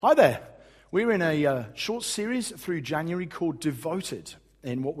Hi there. We're in a short series through January called Devoted.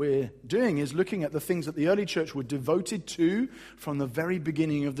 And what we're doing is looking at the things that the early church were devoted to from the very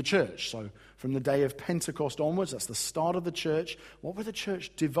beginning of the church. So from the day of Pentecost onwards, that's the start of the church. What were the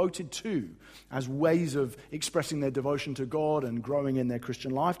church devoted to as ways of expressing their devotion to God and growing in their Christian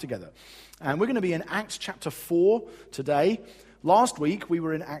life together? And we're going to be in Acts chapter 4 today. Last week we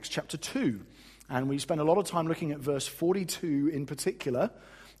were in Acts chapter 2. And we spent a lot of time looking at verse 42 in particular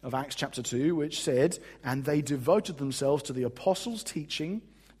of Acts chapter 2, which said, "And they devoted themselves to the apostles' teaching,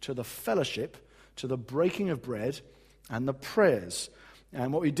 to the fellowship, to the breaking of bread, and the prayers."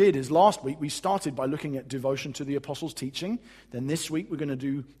 And what we did is last week we started by looking at devotion to the apostles' teaching. Then this week we're going to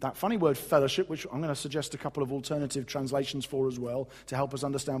do that funny word fellowship, which I'm going to suggest a couple of alternative translations for as well to help us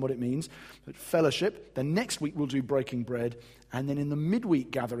understand what it means. But fellowship. Then next week we'll do breaking bread. And then in the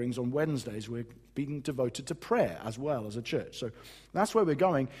midweek gatherings on Wednesdays we're being devoted to prayer as well as a church. So that's where we're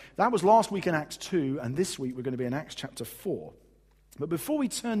going. That was last week in Acts 2, and this week we're going to be in Acts chapter 4. But before we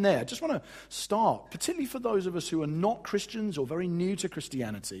turn there, I just want to start, particularly for those of us who are not Christians or very new to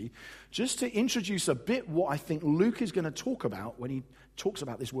Christianity, just to introduce a bit what I think Luke is going to talk about when he talks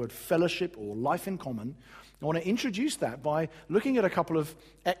about this word fellowship or life in common. I want to introduce that by looking at a couple of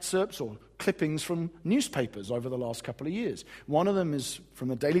excerpts or clippings from newspapers over the last couple of years. One of them is from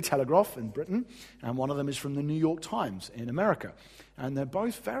the Daily Telegraph in Britain, and one of them is from the New York Times in America. And they're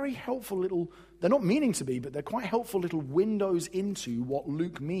both very helpful little, they're not meaning to be, but they're quite helpful little windows into what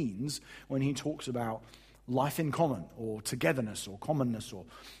Luke means when he talks about life in common or togetherness or commonness or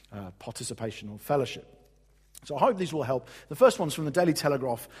participation or fellowship. So I hope these will help. The first one's from the Daily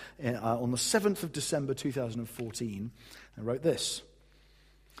Telegraph on the 7th of December 2014. They wrote this: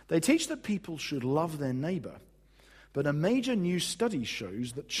 "They teach that people should love their neighbour, but a major new study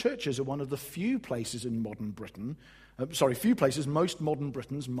shows that churches are one of the few places in modern Britain, few places most modern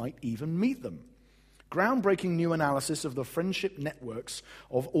Britons might even meet them. Groundbreaking new analysis of the friendship networks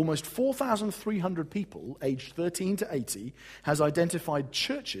of almost 4,300 people aged 13 to 80 has identified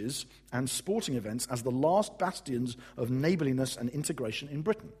churches and sporting events as the last bastions of neighbourliness and integration in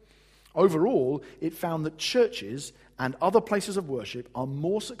Britain. Overall, it found that churches and other places of worship are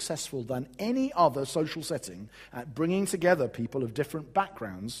more successful than any other social setting at bringing together people of different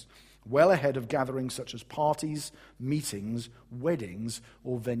backgrounds, well ahead of gatherings such as parties, meetings, weddings,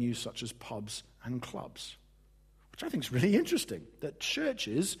 or venues such as pubs and clubs." Which I think is really interesting, that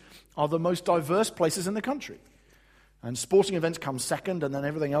churches are the most diverse places in the country. And sporting events come second, and then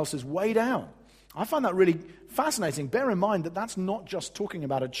everything else is way down. I find that really fascinating. Bear in mind that that's not just talking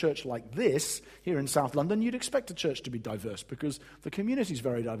about a church like this here in South London. You'd expect a church to be diverse because the community is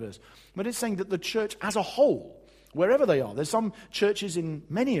very diverse. But it's saying that the church as a whole, wherever they are. There's some churches, in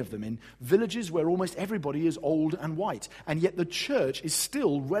many of them, in villages where almost everybody is old and white. And yet the church is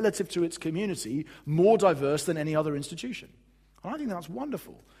still, relative to its community, more diverse than any other institution. And I think that's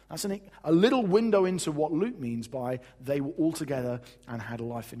wonderful. That's a little window into what Luke means by they were all together and had a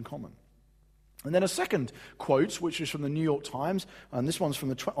life in common. And then a second quote, which is from the New York Times, and this one's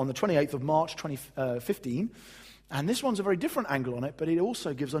from on the 28th of March 2015. And this one's a very different angle on it, but it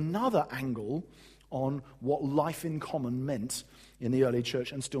also gives another angle on what life in common meant in the early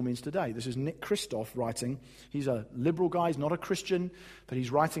church and still means today. This is Nick Kristof writing. He's a liberal guy, he's not a Christian, but he's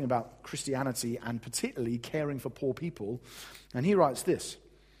writing about Christianity and particularly caring for poor people. And he writes this: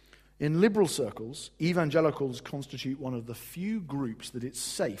 "In liberal circles, evangelicals constitute one of the few groups that it's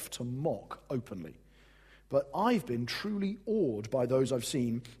safe to mock openly. But I've been truly awed by those I've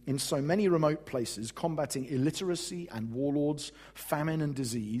seen in so many remote places combating illiteracy and warlords, famine and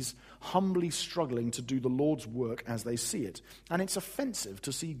disease, humbly struggling to do the Lord's work as they see it. And it's offensive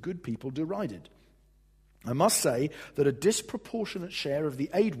to see good people derided. I must say that a disproportionate share of the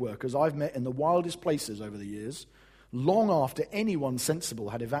aid workers I've met in the wildest places over the years, long after anyone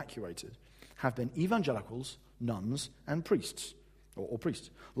sensible had evacuated, have been evangelicals, nuns, and priests. Or priests.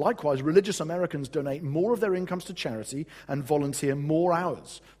 Likewise, religious Americans donate more of their incomes to charity and volunteer more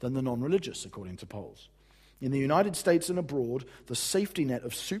hours than the non-religious, according to polls. In the United States and abroad, the safety net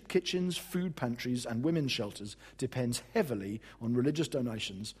of soup kitchens, food pantries, and women's shelters depends heavily on religious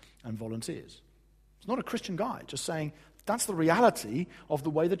donations and volunteers." It's not a Christian guy, just saying that's the reality of the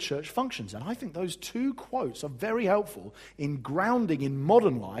way the church functions. And I think those two quotes are very helpful in grounding in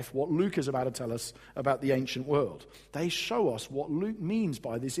modern life what Luke is about to tell us about the ancient world. They show us what Luke means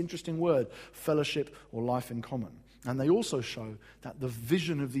by this interesting word, fellowship or life in common. And they also show that the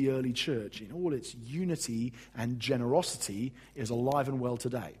vision of the early church in all its unity and generosity is alive and well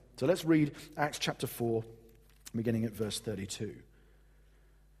today. So let's read Acts chapter 4, beginning at verse 32.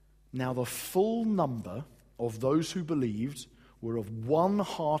 "Now the full number of those who believed were of one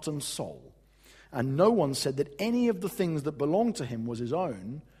heart and soul, and no one said that any of the things that belonged to him was his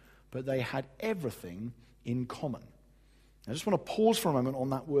own, but they had everything in common. I just want to pause for a moment on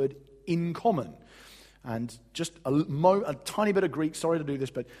that word in common. And just a tiny bit of Greek, sorry to do this,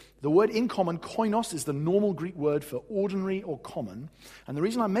 but the word in common, koinos, is the normal Greek word for ordinary or common. And the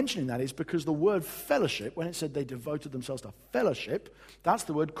reason I'm mentioning that is because the word fellowship, when it said they devoted themselves to fellowship, that's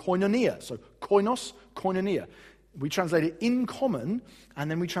the word koinonia. So koinos, koinonia. We translate it in common,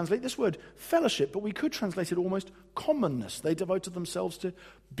 and then we translate this word fellowship, but we could translate it almost commonness. They devoted themselves to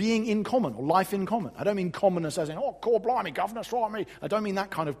being in common, or life in common. I don't mean commonness as in, oh, core blimey, governor, strike me. I don't mean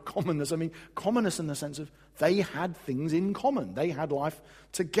that kind of commonness. I mean commonness in the sense of they had things in common. They had life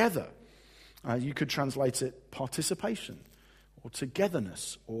together. You could translate it participation, or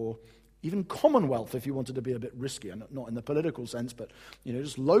togetherness, or even commonwealth if you wanted to be a bit risky, not in the political sense, but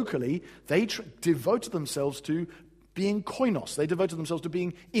just locally, they devoted themselves to being koinos. They devoted themselves to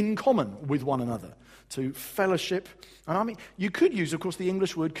being in common with one another, to fellowship. And I mean, you could use, of course, the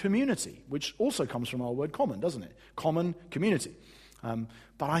English word community, which also comes from our word common, doesn't it? Common, community.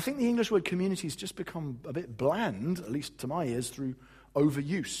 But I think the English word community has just become a bit bland, at least to my ears, through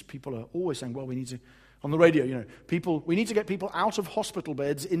overuse. People are always saying, well, we need to... On the radio, we need to get people out of hospital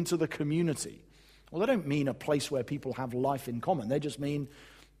beds into the community. Well, they don't mean a place where people have life in common. They just mean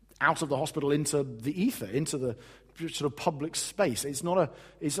out of the hospital into the ether, into the sort of public space. It's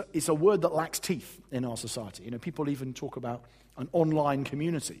a word that lacks teeth in our society. People even talk about an online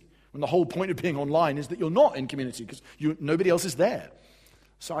community, when the whole point of being online is that you're not in community because nobody else is there.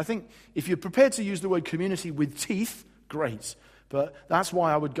 So I think if you're prepared to use the word community with teeth, great. But that's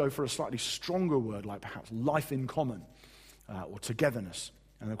why I would go for a slightly stronger word, like perhaps life in common or togetherness.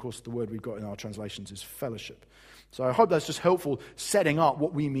 And of course, the word we've got in our translations is fellowship. So I hope that's just helpful setting up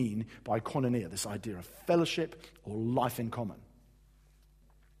what we mean by koinonia, this idea of fellowship or life in common.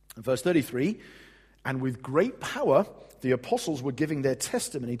 In verse 33, and with great power the apostles were giving their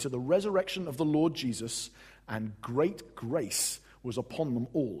testimony to the resurrection of the Lord Jesus, and great grace was upon them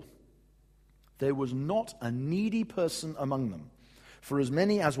all. There was not a needy person among them. For as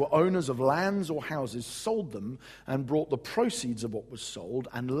many as were owners of lands or houses sold them and brought the proceeds of what was sold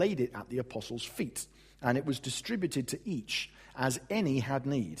and laid it at the apostles' feet. And it was distributed to each as any had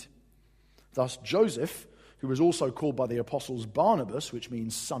need. Thus Joseph, who was also called by the apostles Barnabas, which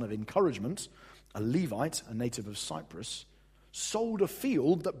means son of encouragement, a Levite, a native of Cyprus, sold a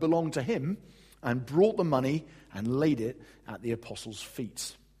field that belonged to him and brought the money and laid it at the apostles'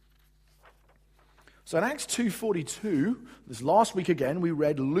 feet. So in Acts 2:42, this last week again, we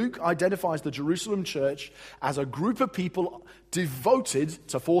read Luke identifies the Jerusalem church as a group of people devoted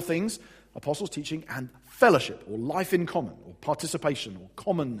to four things: apostles' teaching and fellowship, or life in common, or participation, or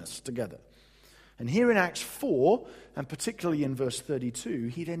commonness together. And here in Acts 4, and particularly in verse 32,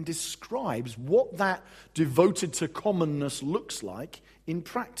 he then describes what that devoted to commonness looks like in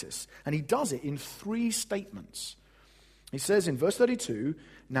practice. And he does it in three statements. He says in verse 32,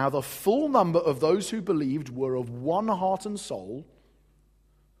 now the full number of those who believed were of one heart and soul,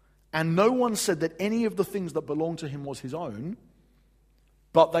 and no one said that any of the things that belonged to him was his own,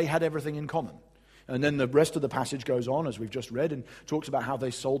 but they had everything in common. And then the rest of the passage goes on, as we've just read, and talks about how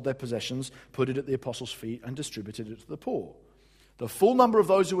they sold their possessions, put it at the apostles' feet, and distributed it to the poor. The full number of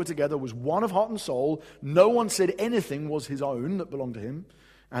those who were together was one of heart and soul. No one said anything was his own that belonged to him,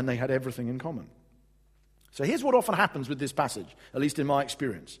 and they had everything in common. So here's what often happens with this passage, at least in my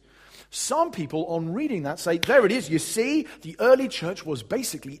experience. Some people on reading that say, there it is, you see, the early church was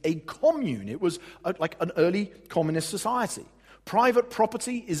basically a commune. It was like an early communist society. Private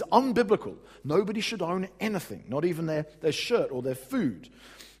property is unbiblical. Nobody should own anything, not even their shirt or their food.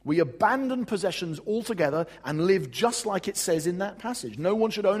 We abandon possessions altogether and live just like it says in that passage. No one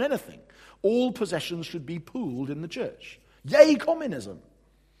should own anything. All possessions should be pooled in the church. Yay, communism!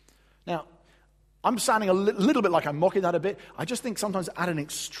 Now, I'm sounding a little bit like I'm mocking that a bit. I just think sometimes at an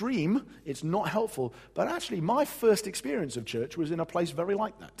extreme, it's not helpful. But actually, my first experience of church was in a place very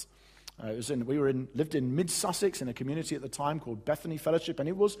like that. We lived in mid-Sussex in a community at the time called Bethany Fellowship, and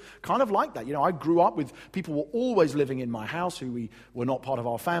it was kind of like that. I grew up with people who were always living in my house who were not part of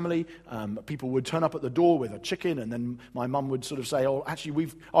our family. People would turn up at the door with a chicken, and then my mum would sort of say, oh,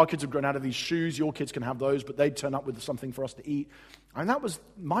 actually, our kids have grown out of these shoes, your kids can have those, but they'd turn up with something for us to eat. And that was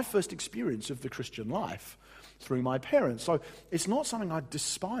my first experience of the Christian life through my parents. So it's not something I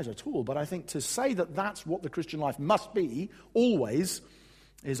despise at all, but I think to say that that's what the Christian life must be always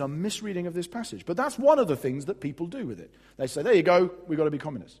is a misreading of this passage. But that's one of the things that people do with it. They say, there you go, we've got to be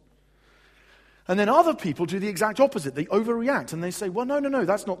communists. And then other people do the exact opposite. They overreact and they say, well, no,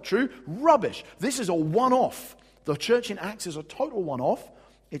 that's not true. Rubbish. This is a one-off. The church in Acts is a total one-off.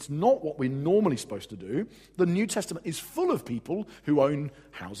 It's not what we're normally supposed to do. The New Testament is full of people who own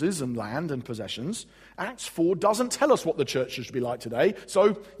houses and land and possessions. Acts 4 doesn't tell us what the church should be like today,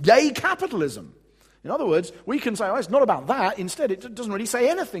 so yay capitalism. In other words, we can say, oh, it's not about that. Instead, it doesn't really say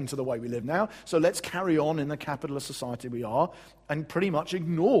anything to the way we live now, so let's carry on in the capitalist society we are and pretty much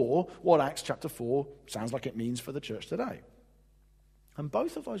ignore what Acts chapter 4 sounds like it means for the church today. And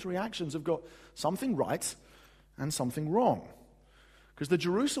both of those reactions have got something right and something wrong. Because the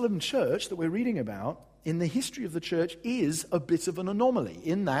Jerusalem church that we're reading about in the history of the church is a bit of an anomaly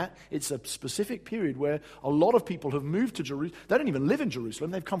in that it's a specific period where a lot of people have moved to Jerusalem. They don't even live in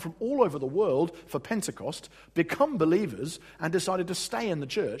Jerusalem. They've come from all over the world for Pentecost, become believers, and decided to stay in the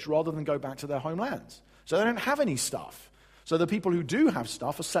church rather than go back to their homelands. So they don't have any stuff. So the people who do have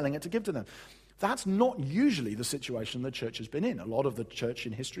stuff are selling it to give to them. That's not usually the situation the church has been in. A lot of the church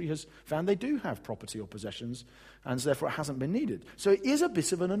in history has found they do have property or possessions, and therefore it hasn't been needed. So it is a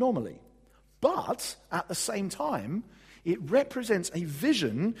bit of an anomaly. But at the same time, it represents a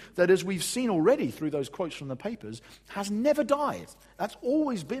vision that, as we've seen already through those quotes from the papers, has never died. That's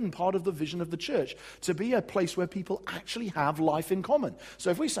always been part of the vision of the church, to be a place where people actually have life in common.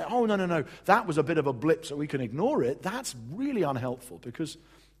 So if we say, oh, no, that was a bit of a blip so we can ignore it, that's really unhelpful, because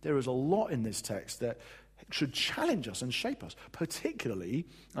there is a lot in this text that should challenge us and shape us, particularly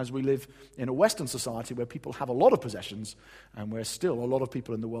as we live in a Western society where people have a lot of possessions and where still a lot of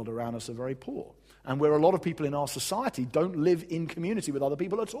people in the world around us are very poor, and where a lot of people in our society don't live in community with other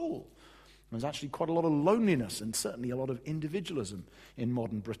people at all. There's actually quite a lot of loneliness and certainly a lot of individualism in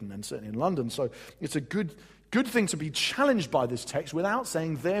modern Britain and certainly in London. So it's a good thing to be challenged by this text without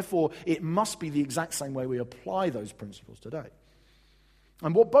saying, therefore, it must be the exact same way we apply those principles today.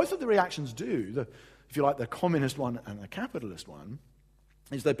 And what both of the reactions do, if you like, the communist one and the capitalist one,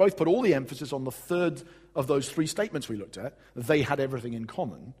 is they both put all the emphasis on the third of those three statements we looked at, they had everything in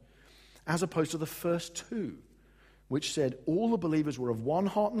common, as opposed to the first two, which said all the believers were of one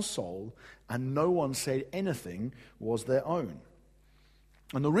heart and soul, and no one said anything was their own.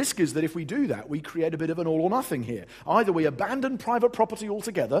 And the risk is that if we do that, we create a bit of an all or nothing here. Either we abandon private property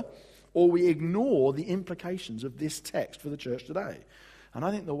altogether, or we ignore the implications of this text for the church today. And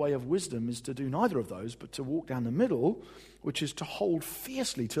I think the way of wisdom is to do neither of those, but to walk down the middle, which is to hold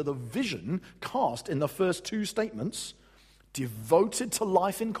fiercely to the vision cast in the first two statements, devoted to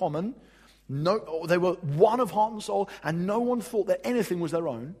life in common. No, they were one of heart and soul, and no one thought that anything was their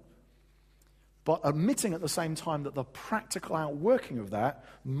own, but admitting at the same time that the practical outworking of that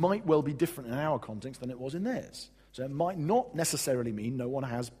might well be different in our context than it was in theirs. So it might not necessarily mean no one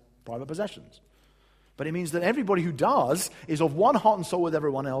has private possessions. But it means that everybody who does is of one heart and soul with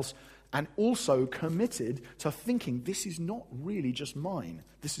everyone else, and also committed to thinking this is not really just mine.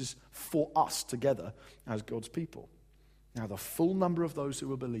 This is for us together as God's people. Now, the full number of those who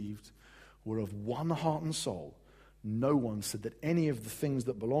were believed were of one heart and soul. No one said that any of the things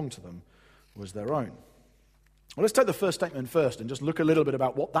that belonged to them was their own. Well, let's take the first statement first and just look a little bit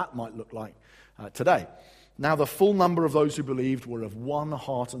about what that might look like today. Now, the full number of those who believed were of one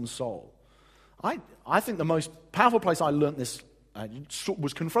heart and soul. I think the most powerful place I learnt this,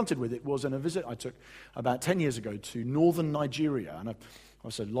 was confronted with it, was in a visit I took about 10 years ago to northern Nigeria. And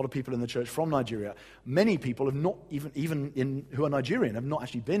I've said a lot of people in the church from Nigeria. Many people have not, who are Nigerian, have not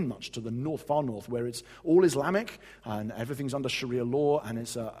actually been much to the north, far north, where it's all Islamic and everything's under Sharia law, and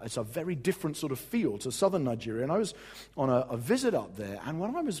it's a very different sort of feel to southern Nigeria. And I was on a visit up there, and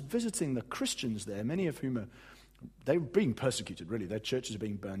when I was visiting the Christians there, many of whom they were being persecuted, really. Their churches are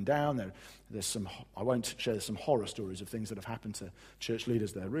being burned down. There's some horror stories of things that have happened to church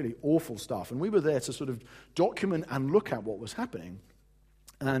leaders there, really awful stuff. And we were there to sort of document and look at what was happening.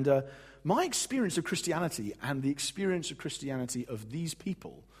 And my experience of Christianity and the experience of Christianity of these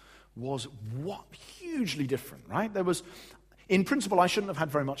people was hugely different, right? In principle, I shouldn't have had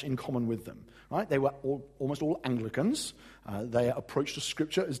very much in common with them, right? They were almost all Anglicans. Their approach to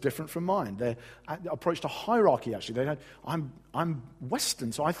Scripture is different from mine. Their approach to hierarchy, actually, I'm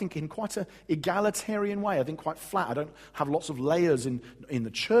Western, so I think in quite an egalitarian way. I think quite flat. I don't have lots of layers in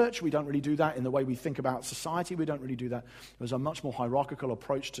the church. We don't really do that in the way we think about society. We don't really do that. There's a much more hierarchical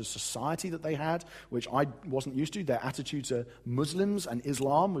approach to society that they had, which I wasn't used to. Their attitude to Muslims and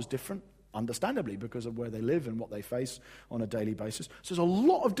Islam was different, understandably, because of where they live and what they face on a daily basis. So there's a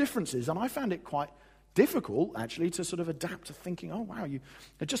lot of differences, and I found it quite difficult, actually, to sort of adapt to thinking, oh, wow,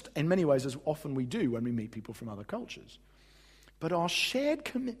 just in many ways, as often we do when we meet people from other cultures. But our shared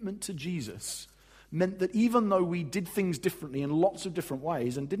commitment to Jesus meant that even though we did things differently in lots of different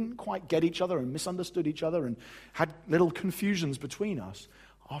ways and didn't quite get each other and misunderstood each other and had little confusions between us,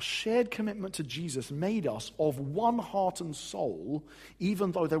 Our shared commitment to Jesus made us of one heart and soul,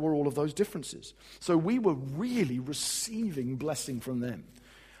 even though there were all of those differences. So we were really receiving blessing from them.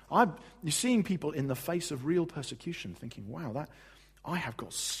 You're seeing people in the face of real persecution thinking, wow, I have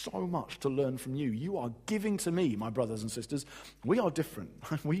got so much to learn from you. You are giving to me, my brothers and sisters. We are different.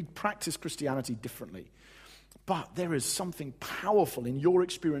 We practice Christianity differently. But there is something powerful in your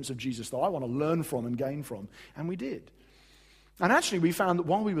experience of Jesus that I want to learn from and gain from. And we did. And actually, we found that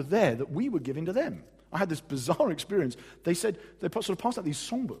while we were there, that we were giving to them. I had this bizarre experience. They said, they sort of passed out these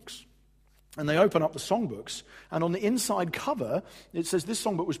songbooks. And they open up the songbooks, and on the inside cover, it says this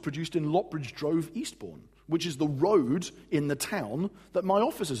songbook was produced in Lotbridge Drove, Eastbourne, which is the road in the town that my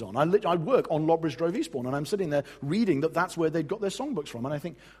office is on. I work on Lotbridge Drove, Eastbourne, and I'm sitting there reading that's where they'd got their songbooks from. And I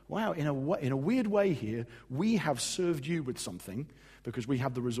think, wow, in a weird way here, we have served you with something because we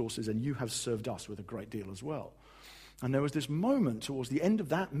have the resources, and you have served us with a great deal as well. And there was this moment towards the end of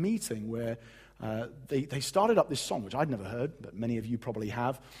that meeting where they started up this song, which I'd never heard, but many of you probably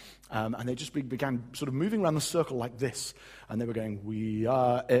have. And they just began sort of moving around the circle like this. And they were going, we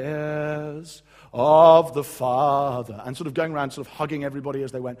are heirs of the Father. And sort of going around sort of hugging everybody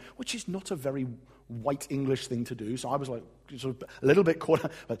as they went, which is not a very white English thing to do. So I was like sort of a little bit caught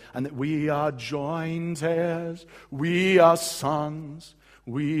up. And that we are joint heirs, we are sons,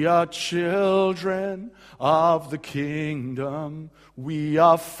 we are children of the kingdom, we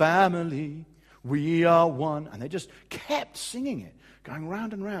are family, we are one. And they just kept singing it, going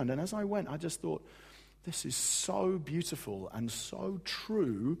round and round. And as I went, I just thought, this is so beautiful and so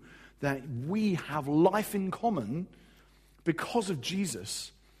true that we have life in common because of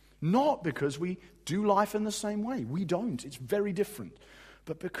Jesus, not because we do life in the same way. We don't. It's very different.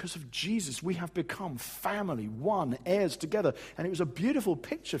 But because of Jesus, we have become family, one, heirs together. And it was a beautiful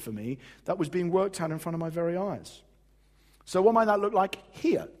picture for me that was being worked out in front of my very eyes. So what might that look like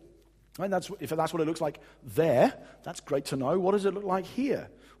here? And if that's what it looks like there, that's great to know. What does it look like here?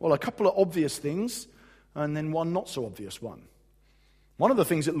 Well, a couple of obvious things, and then one not so obvious one. One of the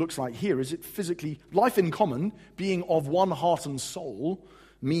things it looks like here is it physically, life in common, being of one heart and soul,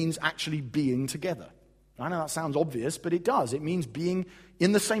 means actually being together. I know that sounds obvious, but it does. It means being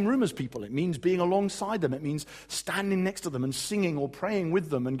in the same room as people. It means being alongside them. It means standing next to them and singing or praying with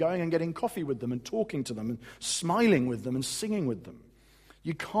them and going and getting coffee with them and talking to them and smiling with them and singing with them.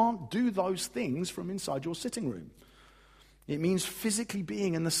 You can't do those things from inside your sitting room. It means physically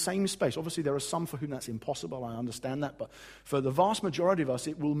being in the same space. Obviously, there are some for whom that's impossible. I understand that. But for the vast majority of us,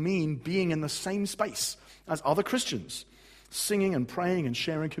 it will mean being in the same space as other Christians, singing and praying and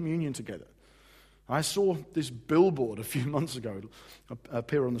sharing communion together. I saw this billboard a few months ago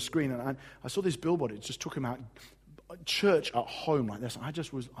appear on the screen, and I saw this billboard. It just took him out, church at home like this. I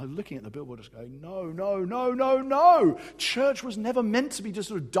was looking at the billboard just going, no. Church was never meant to be just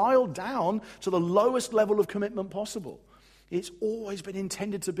sort of dialed down to the lowest level of commitment possible. It's always been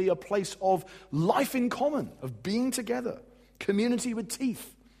intended to be a place of life in common, of being together, community with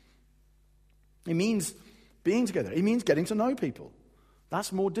teeth. It means being together. It means getting to know people.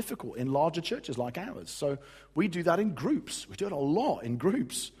 That's more difficult in larger churches like ours. So we do that in groups. We do it a lot in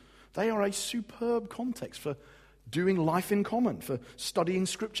groups. They are a superb context for doing life in common, for studying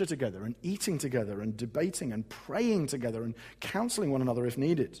scripture together and eating together and debating and praying together and counseling one another if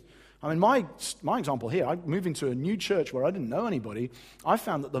needed. I mean, my example here, I'm moving to a new church where I didn't know anybody. I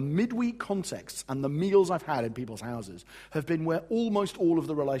found that the midweek contexts and the meals I've had in people's houses have been where almost all of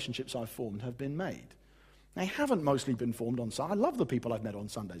the relationships I've formed have been made. They haven't mostly been formed on Sundays. I love the people I've met on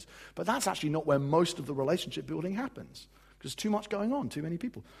Sundays, but that's actually not where most of the relationship building happens because there's too much going on, too many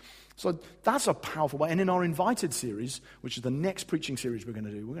people. So that's a powerful way. And in our Invited series, which is the next preaching series we're going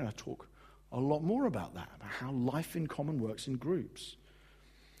to do, we're going to talk a lot more about that, about how life in common works in groups.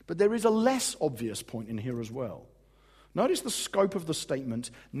 But there is a less obvious point in here as well. Notice the scope of the statement,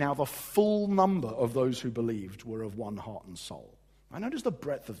 now the full number of those who believed were of one heart and soul. I notice the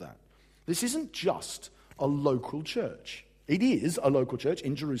breadth of that. This isn't just a local church. It is a local church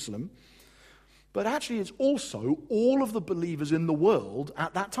in Jerusalem, but actually it's also all of the believers in the world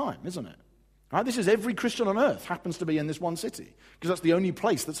at that time, isn't it? Right? This is every Christian on earth happens to be in this one city, because that's the only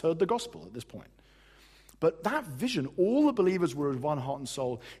place that's heard the gospel at this point. But that vision, all the believers were of one heart and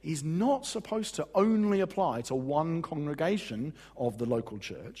soul, is not supposed to only apply to one congregation of the local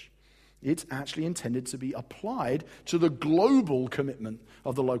church. It's actually intended to be applied to the global commitment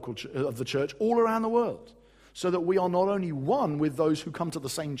of the local of the church all around the world, so that we are not only one with those who come to the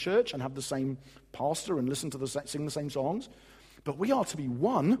same church and have the sing the same songs, but we are to be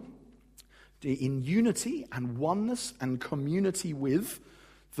one in unity and oneness and community with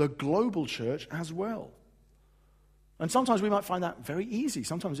the global church as well. And sometimes we might find that very easy.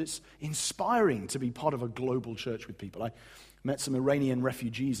 Sometimes it's inspiring to be part of a global church with people. I met some Iranian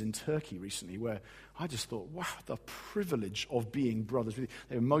refugees in Turkey recently where I just thought, wow, the privilege of being brothers with you.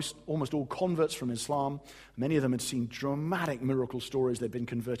 They were almost all converts from Islam. Many of them had seen dramatic miracle stories. They'd been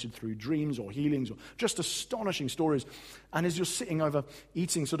converted through dreams or healings or just astonishing stories. And as you're sitting over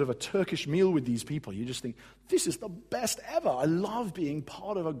eating sort of a Turkish meal with these people, you just think, this is the best ever. I love being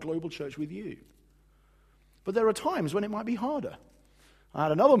part of a global church with you. But there are times when it might be harder. I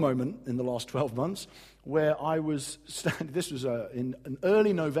had another moment in the last 12 months where I was standing, this was in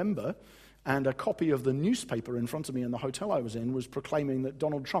early November, and a copy of the newspaper in front of me in the hotel I was in was proclaiming that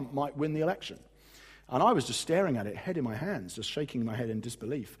Donald Trump might win the election. And I was just staring at it, head in my hands, just shaking my head in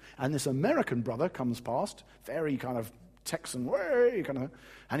disbelief. And this American brother comes past, very kind of Texan way,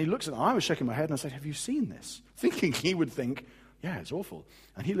 and he looks at it, and I was shaking my head, and I said, have you seen this? Thinking he would think, yeah, it's awful.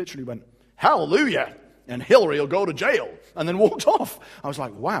 And he literally went, hallelujah! And Hillary will go to jail, and then walked off. I was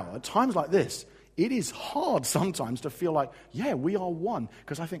like, wow, at times like this, it is hard sometimes to feel like, yeah, we are one.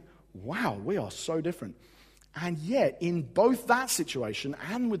 Because I think, wow, we are so different. And yet, in both that situation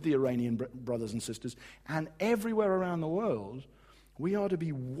and with the Iranian brothers and sisters and everywhere around the world, we are to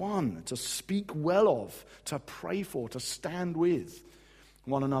be one, to speak well of, to pray for, to stand with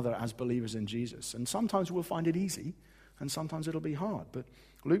one another as believers in Jesus. And sometimes we'll find it easy, and sometimes it'll be hard. But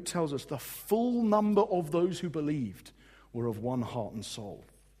Luke tells us the full number of those who believed were of one heart and soul.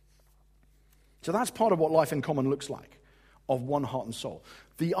 So that's part of what life in common looks like, of one heart and soul.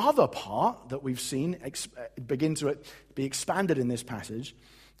 The other part that we've seen begin to be expanded in this passage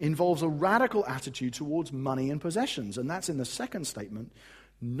involves a radical attitude towards money and possessions. And that's in the second statement.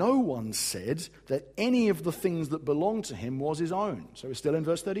 No one said that any of the things that belonged to him was his own. So we're still in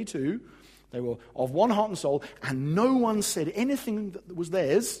verse 32. They were of one heart and soul, and no one said anything that was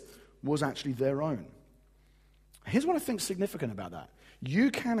theirs was actually their own. Here's what I think is significant about that.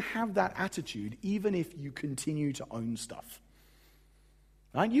 You can have that attitude even if you continue to own stuff.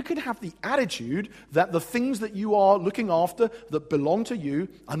 Right? You can have the attitude that the things that you are looking after that belong to you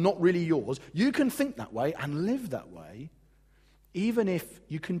are not really yours. You can think that way and live that way even if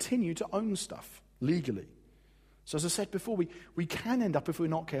you continue to own stuff legally. So as I said before, we can end up, if we're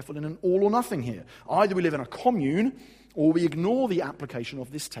not careful, in an all or nothing here. Either we live in a commune or we ignore the application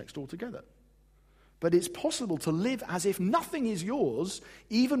of this text altogether. But it's possible to live as if nothing is yours,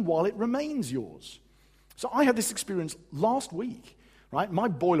 even while it remains yours. So I had this experience last week, right? My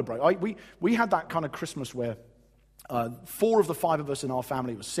boiler broke. We had that kind of Christmas where 4 of the 5 of us in our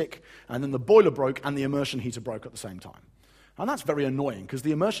family were sick, and then the boiler broke and the immersion heater broke at the same time. And that's very annoying because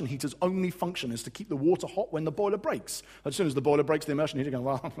the immersion heater's only function is to keep the water hot when the boiler breaks. As soon as the boiler breaks, the immersion heater goes,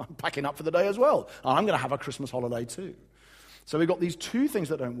 well, I'm packing up for the day as well. I'm going to have a Christmas holiday too. So we've got these 2 things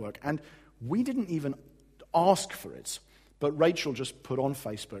that don't work. And we didn't even ask for it. But Rachel just put on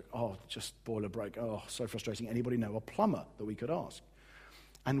Facebook, just boiler break. Oh, so frustrating. Anybody know a plumber that we could ask?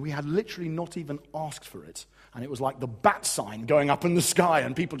 And we had literally not even asked for it. And it was like the bat sign going up in the sky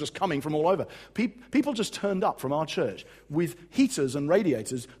and people just coming from all over. People just turned up from our church with heaters and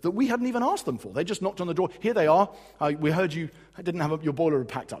radiators that we hadn't even asked them for. They just knocked on the door. Here they are. We heard you didn't have your boiler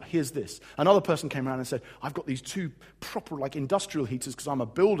packed up. Here's this. Another person came around and said, I've got these 2 proper industrial heaters because I'm a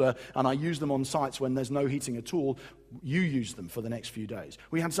builder and I use them on sites when there's no heating at all. You use them for the next few days.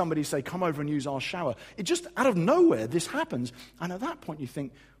 We had somebody say, come over and use our shower. It just, out of nowhere, this happens. And at that point you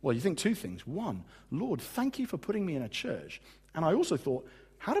think 2 things. 1, Lord, thank you for putting me in a church. And I also thought,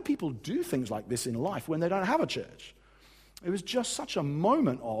 how do people do things like this in life when they don't have a church? It was just such a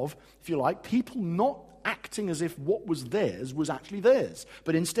moment of, if you like, people not acting as if what was theirs was actually theirs,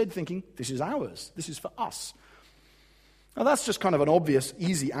 but instead thinking, this is ours, this is for us. Now that's just kind of an obvious,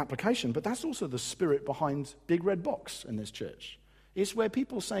 easy application, but that's also the spirit behind Big Red Box in this church. It's where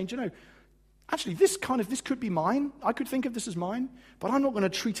people are saying, actually this could be mine, I could think of this as mine, but I'm not going to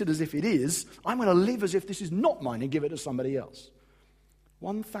treat it as if it is, I'm going to live as if this is not mine and give it to somebody else.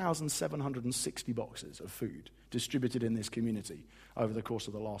 1,760 boxes of food distributed in this community over the course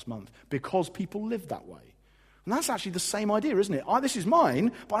of the last month because people live that way. And that's actually the same idea, isn't it? This is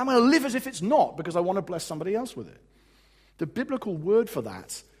mine, but I'm going to live as if it's not because I want to bless somebody else with it. The biblical word for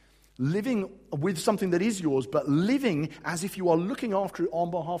that, living with something that is yours, but living as if you are looking after it on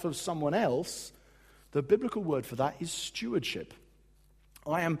behalf of someone else, the biblical word for that is stewardship.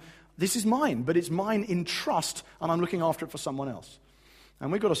 This is mine, but it's mine in trust, and I'm looking after it for someone else.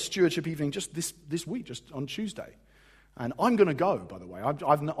 And we got a stewardship evening just this week, just on Tuesday. And I'm going to go, by the way.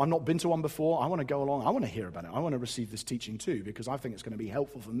 I've not been to one before. I want to go along. I want to hear about it. I want to receive this teaching too, because I think it's going to be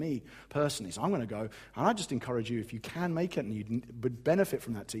helpful for me personally. So I'm going to go. And I just encourage you, if you can make it and you would benefit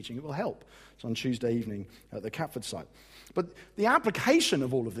from that teaching, it will help. It's on Tuesday evening at the Catford site. But the application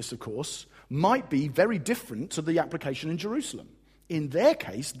of all of this, of course, might be very different to the application in Jerusalem. In their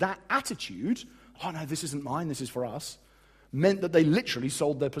case, that attitude, oh no, this isn't mine, this is for us, meant that they literally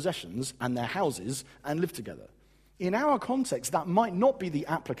sold their possessions and their houses and lived together. In our context, that might not be the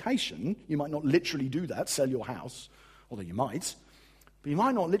application. You might not literally do that, sell your house, although you might. But you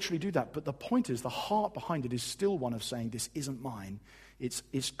might not literally do that. But the point is, the heart behind it is still one of saying, this isn't mine,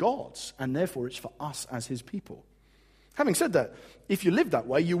 it's God's, and therefore it's for us as his people. Having said that, if you live that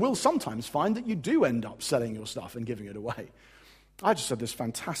way, you will sometimes find that you do end up selling your stuff and giving it away. I just had this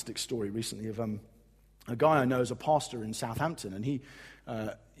fantastic story recently of a guy I know is a pastor in Southampton, and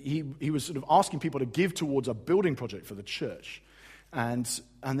he was sort of asking people to give towards a building project for the church. And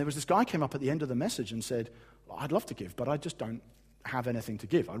there was this guy came up at the end of the message and said, I'd love to give, but I just don't have anything to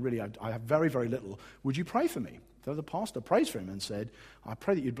give. I have very, very little. Would you pray for me? So the pastor prays for him and said, I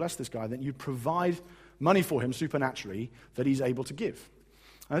pray that you'd bless this guy, that you'd provide money for him supernaturally that he's able to give.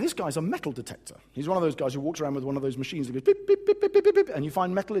 Now, this guy's a metal detector. He's one of those guys who walks around with one of those machines that goes beep, beep, beep, beep, beep, beep, beep, and you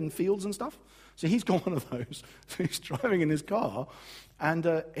find metal in fields and stuff. So he's got one of those. So he's driving in his car,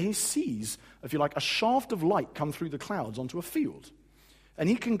 and he sees, if you like, a shaft of light come through the clouds onto a field. And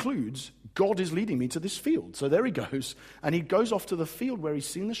he concludes, God is leading me to this field. So there he goes, and he goes off to the field where he's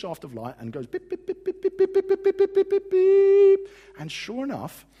seen the shaft of light and goes beep, beep, beep, beep, beep, beep, beep, beep, beep, beep, beep, beep, beep. And sure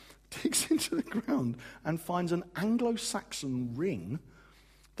enough, digs into the ground and finds an Anglo-Saxon ring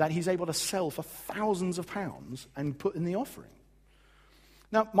that he's able to sell for thousands of pounds and put in the offering.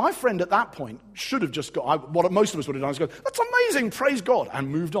 Now, my friend at that point should have just got, what most of us would have done is go, that's amazing, praise God, and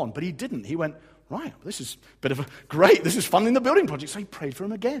moved on. But he didn't. He went, right, this is a bit of a, great, this is funding the building project. So he prayed for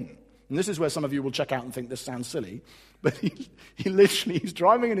him again. And this is where some of you will check out and think this sounds silly. But he literally, he's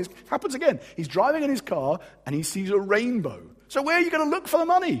driving in his, happens again, he's driving in his car and he sees a rainbow. So where are you going to look for the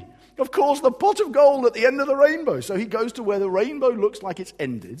money? Of course, the pot of gold at the end of the rainbow. So he goes to where the rainbow looks like it's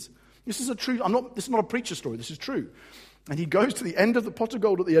ended. This is a true, this is not a preacher story, this is true. And he goes to the end of the pot of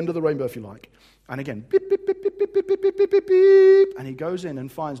gold at the end of the rainbow, if you like. And again, beep, beep, beep, beep, beep, beep, beep, beep, beep, beep, beep. And he goes in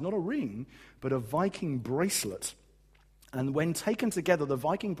and finds not a ring, but a Viking bracelet. And when taken together, the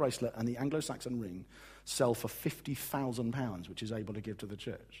Viking bracelet and the Anglo-Saxon ring sell for £50,000, which is able to give to the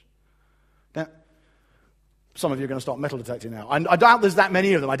church. Now, some of you are going to start metal detecting now. I doubt there's that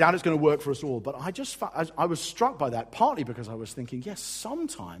many of them. I doubt it's going to work for us all. But I was struck by that, partly because I was thinking, yes,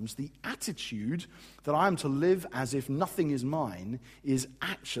 sometimes the attitude that I am to live as if nothing is mine is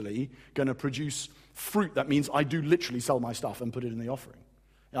actually going to produce fruit. That means I do literally sell my stuff and put it in the offering.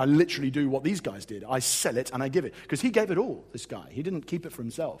 I literally do what these guys did. I sell it and I give it. Because he gave it all, this guy. He didn't keep it for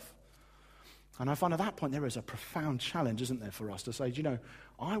himself. And I find at that point there is a profound challenge, isn't there, for us to say,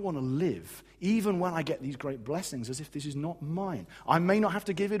 I want to live, even when I get these great blessings, as if this is not mine. I may not have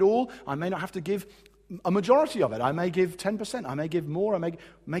to give it all. I may not have to give a majority of it. I may give 10%. I may give more. I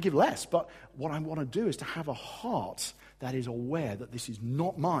may give less. But what I want to do is to have a heart that is aware that this is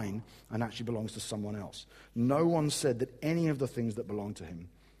not mine and actually belongs to someone else. No one said that any of the things that belonged to him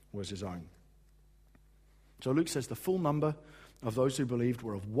was his own. So Luke says the full number of those who believed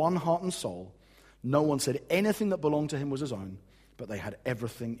were of one heart and soul. No one said anything that belonged to him was his own, but they had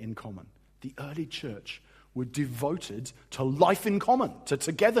everything in common. The early church were devoted to life in common, to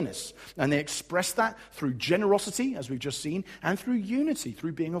togetherness. And they expressed that through generosity, as we've just seen, and through unity,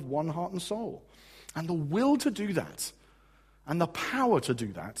 through being of one heart and soul. And the will to do that, and the power to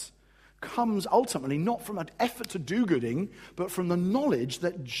do that, comes ultimately not from an effort to do-gooding, but from the knowledge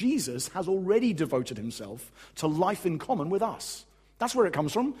that Jesus has already devoted himself to life in common with us. That's where it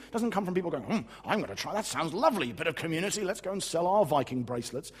comes from. It doesn't come from people going, I'm going to try, that sounds lovely, bit of community, let's go and sell our Viking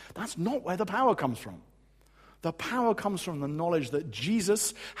bracelets. That's not where the power comes from. The power comes from the knowledge that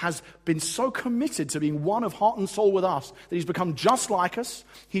Jesus has been so committed to being one of heart and soul with us, that he's become just like us.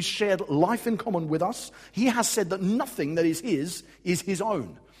 He's shared life in common with us. He has said that nothing that is his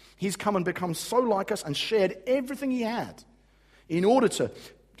own. He's come and become so like us and shared everything he had in order to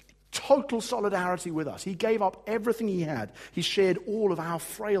total solidarity with us. He gave up everything he had. He shared all of our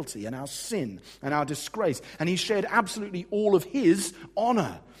frailty and our sin and our disgrace. And he shared absolutely all of his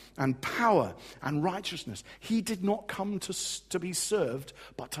honor and power and righteousness. He did not come to be served,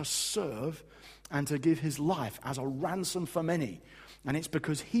 but to serve and to give his life as a ransom for many. And it's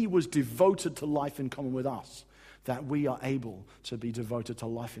because he was devoted to life in common with us that we are able to be devoted to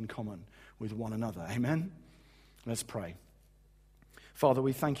life in common with one another. Amen? Let's pray. Father,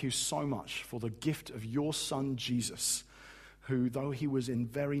 we thank you so much for the gift of your Son, Jesus, who, though he was in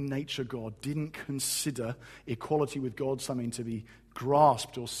very nature God, didn't consider equality with God something to be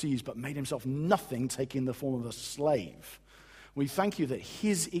grasped or seized, but made himself nothing, taking the form of a slave. We thank you that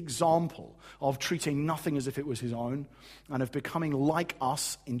his example of treating nothing as if it was his own and of becoming like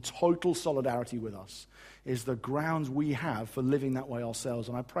us in total solidarity with us is the grounds we have for living that way ourselves.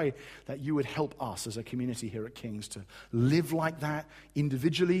 And I pray that you would help us as a community here at King's to live like that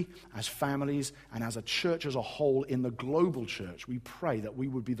individually, as families, and as a church as a whole in the global church. We pray that we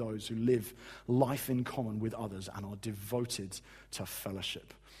would be those who live life in common with others and are devoted to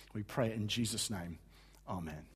fellowship. We pray it in Jesus' name. Amen.